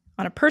operate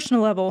on a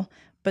personal level,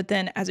 but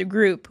then as a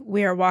group,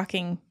 we are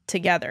walking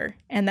together,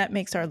 and that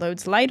makes our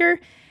loads lighter.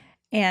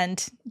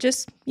 And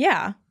just,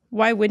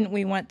 why wouldn't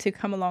we want to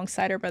come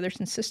alongside our brothers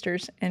and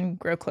sisters and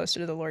grow closer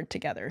to the Lord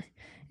together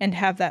and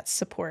have that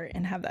support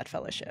and have that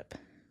fellowship?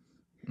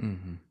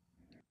 Mm-hmm.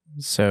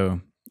 So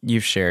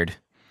you've shared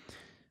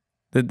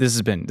that this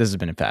has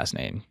been a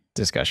fascinating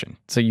discussion.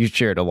 So you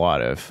shared a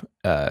lot of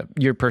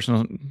your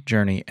personal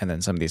journey, and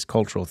then some of these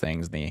cultural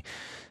things, the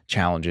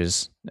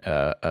challenges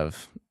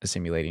of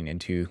assimilating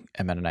into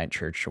a Mennonite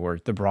church or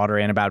the broader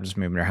Anabaptist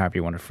movement, or however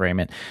you want to frame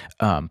it.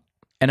 And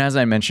as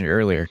I mentioned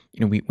earlier,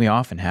 we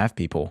often have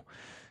people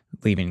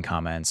leaving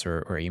comments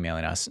or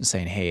emailing us and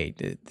saying, "Hey,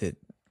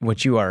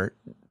 what you are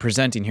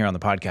presenting here on the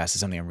podcast is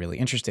something I'm really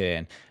interested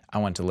in. I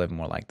want to live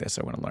more like this.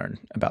 I want to learn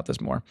about this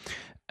more."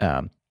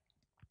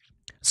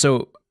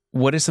 So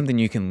what is something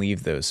you can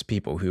leave those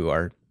people who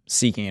are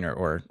seeking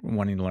or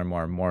wanting to learn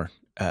more and more,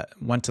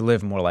 want to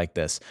live more like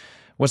this?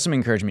 What's some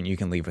encouragement you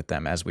can leave with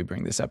them as we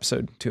bring this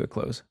episode to a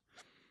close?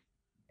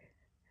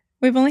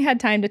 We've only had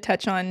time to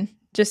touch on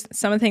just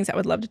some of the things I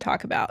would love to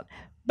talk about.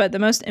 But the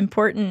most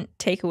important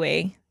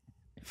takeaway,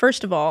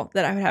 first of all,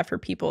 that I would have for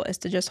people is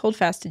to just hold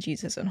fast to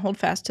Jesus and hold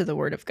fast to the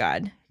Word of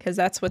God, because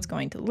that's what's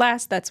going to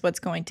last. That's what's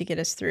going to get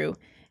us through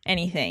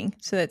anything.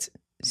 So that's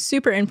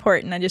super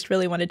important. I just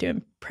really wanted to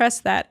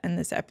impress that in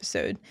this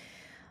episode.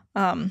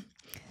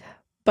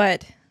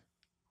 But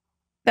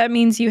that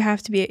means you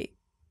have to be,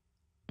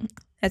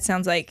 that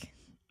sounds like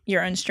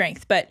your own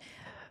strength, but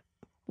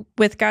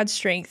with God's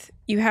strength,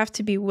 you have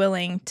to be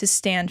willing to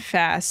stand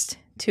fast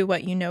to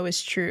what you know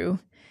is true,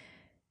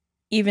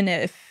 even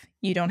if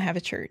you don't have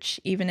a church,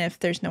 even if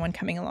there's no one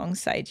coming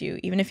alongside you,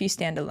 even if you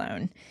stand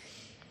alone.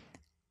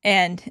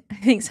 And I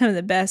think some of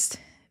the best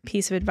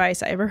piece of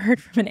advice I ever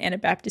heard from an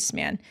Anabaptist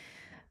man,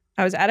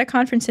 I was at a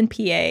conference in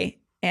PA,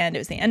 and it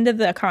was the end of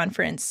the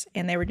conference,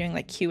 and they were doing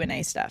like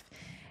Q&A stuff.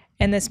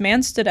 And this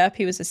man stood up.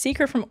 He was a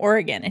seeker from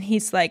Oregon, and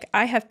he's like,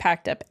 I have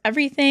packed up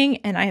everything,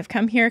 and I have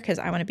come here because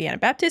I want to be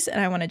Anabaptist, and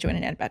I want to join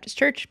an Anabaptist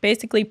church.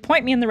 Basically,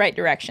 point me in the right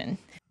direction.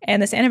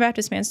 And this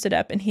Anabaptist man stood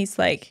up, and he's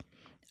like,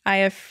 I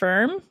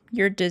affirm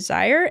your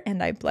desire,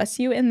 and I bless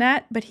you in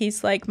that. But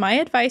he's like, my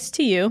advice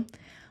to you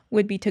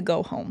would be to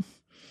go home.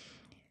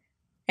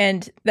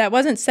 And that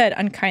wasn't said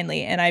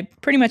unkindly, and I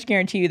pretty much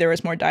guarantee you there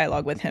was more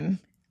dialogue with him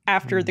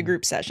after the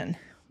group session.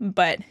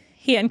 But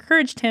he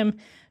encouraged him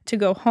to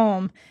go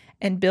home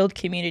and build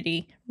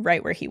community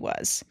right where he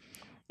was,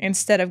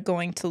 instead of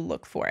going to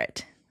look for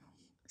it.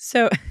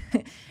 So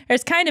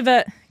there's kind of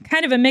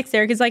a mix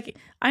there, because like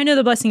I know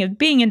the blessing of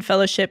being in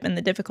fellowship and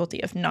the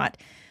difficulty of not,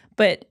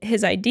 but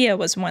his idea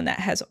was one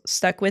that has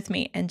stuck with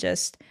me, and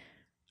just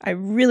I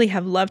really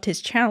have loved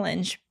his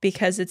challenge,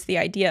 because it's the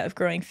idea of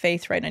growing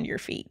faith right under your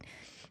feet.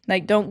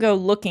 Like, don't go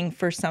looking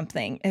for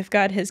something. If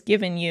God has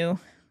given you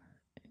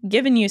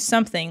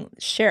something,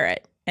 share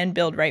it and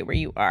build right where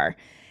you are,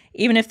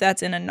 even if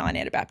that's in a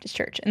non-Anabaptist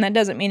church. And that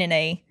doesn't mean in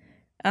a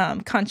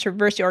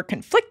controversial or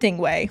conflicting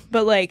way,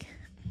 but like,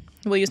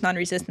 we'll use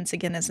non-resistance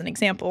again as an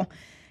example,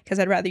 because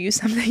I'd rather use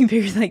something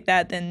bigger like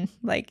that than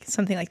like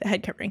something like the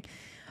head covering.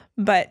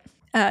 But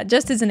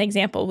just as an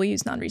example, we'll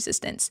use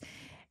non-resistance.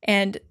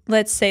 And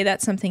let's say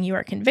that's something you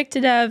are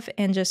convicted of,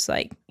 and just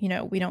like,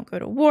 we don't go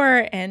to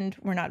war, and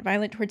we're not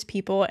violent towards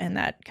people, and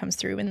that comes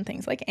through in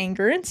things like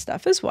anger and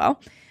stuff as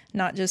well,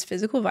 not just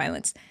physical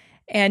violence.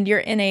 And you're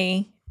in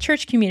a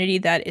church community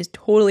that is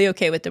totally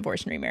okay with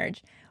divorce and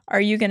remarriage. Are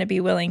you going to be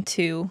willing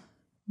to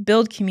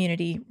build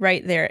community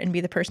right there and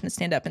be the person to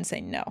stand up and say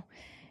no?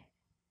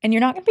 And you're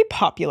not going to be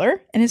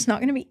popular, and it's not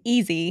going to be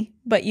easy,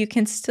 but you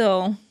can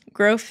still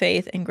grow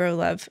faith and grow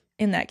love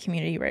in that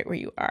community right where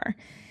you are.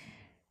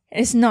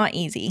 It's not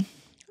easy,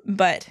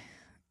 but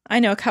I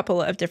know a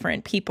couple of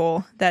different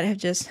people that have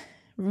just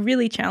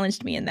really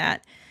challenged me in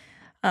that.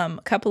 A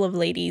couple of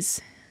ladies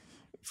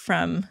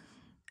from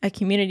a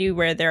community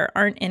where there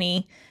aren't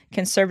any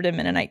conservative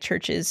Mennonite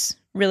churches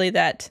really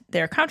that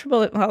they're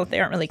comfortable. Well, they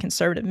aren't really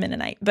conservative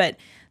Mennonite, but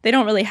they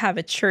don't really have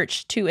a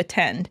church to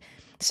attend.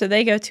 So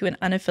they go to an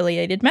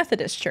unaffiliated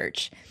Methodist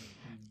church,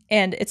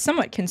 and it's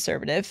somewhat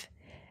conservative,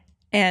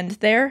 and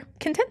they're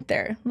content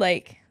there.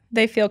 Like,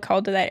 they feel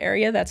called to that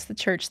area. That's the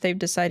church they've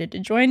decided to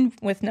join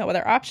with no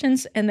other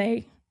options. And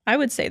I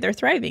would say they're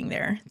thriving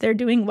there. They're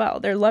doing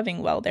well. They're loving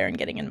well there and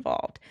getting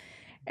involved.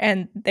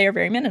 And they are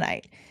very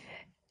Mennonite.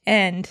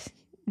 And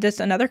just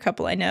another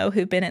couple I know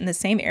who've been in the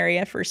same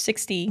area for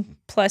 60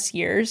 plus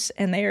years,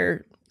 and they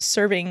are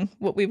serving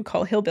what we would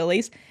call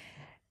hillbillies,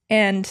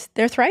 and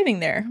they're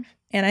thriving there.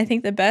 And I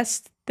think the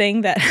best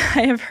thing that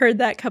I have heard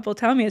that couple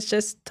tell me is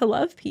just to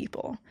love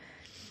people.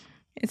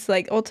 It's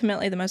like,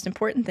 ultimately, the most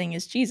important thing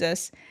is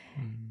Jesus.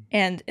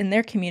 And in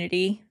their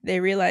community, they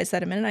realized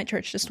that a Mennonite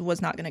church just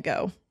was not going to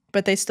go,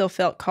 but they still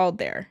felt called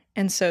there.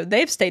 And so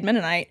they've stayed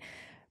Mennonite,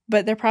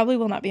 but there probably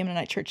will not be a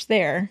Mennonite church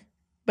there,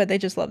 but they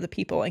just love the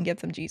people and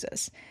give them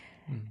Jesus.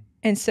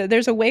 And so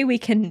there's a way we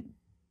can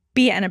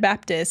be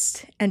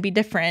Anabaptist and be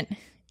different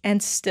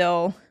and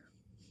still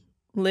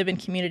live in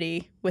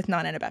community with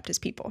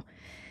non-Anabaptist people.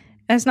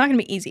 And it's not going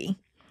to be easy,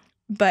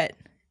 but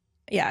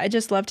yeah, I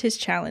just loved his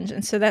challenge.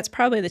 And so that's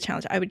probably the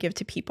challenge I would give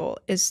to people,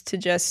 is to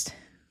just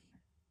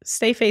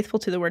stay faithful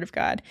to the Word of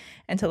God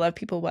and to love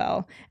people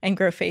well and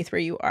grow faith where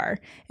you are.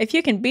 If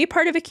you can be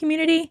part of a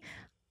community,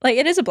 like,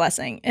 it is a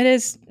blessing. It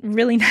is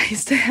really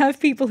nice to have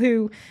people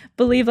who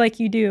believe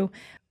like you do.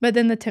 But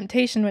then the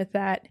temptation with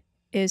that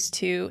is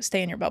to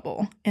stay in your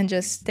bubble and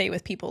just stay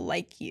with people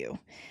like you.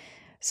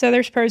 So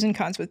there's pros and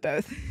cons with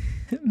both.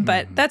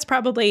 But that's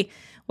probably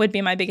would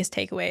be my biggest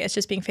takeaway. It's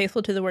just being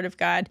faithful to the Word of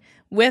God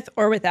with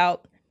or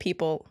without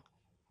people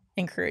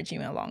encouraging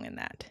you along in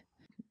that.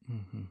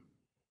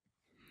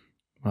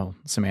 Well,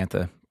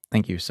 Samantha,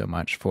 thank you so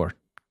much for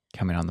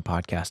coming on the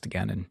podcast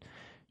again and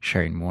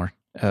sharing more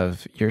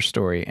of your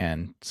story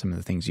and some of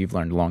the things you've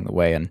learned along the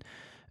way, and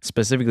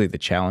specifically the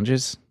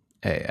challenges.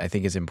 I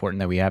think it's important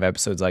that we have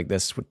episodes like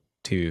this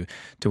to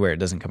where it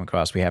doesn't come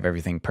across we have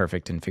everything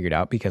perfect and figured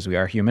out, because we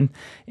are human,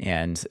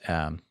 and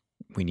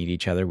we need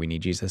each other. We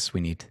need Jesus.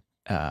 We need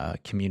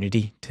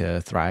community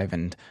to thrive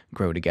and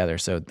grow together.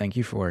 So thank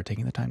you for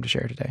taking the time to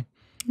share today.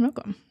 You're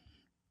welcome.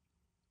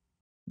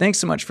 Thanks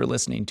so much for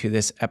listening to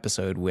this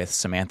episode with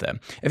Samantha.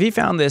 If you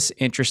found this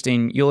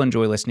interesting, you'll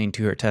enjoy listening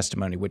to her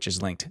testimony, which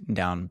is linked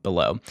down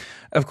below.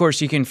 Of course,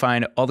 you can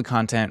find all the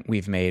content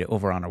we've made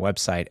over on our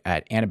website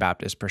at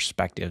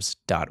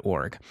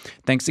anabaptistperspectives.org.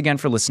 Thanks again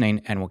for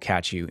listening, and we'll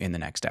catch you in the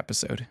next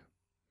episode.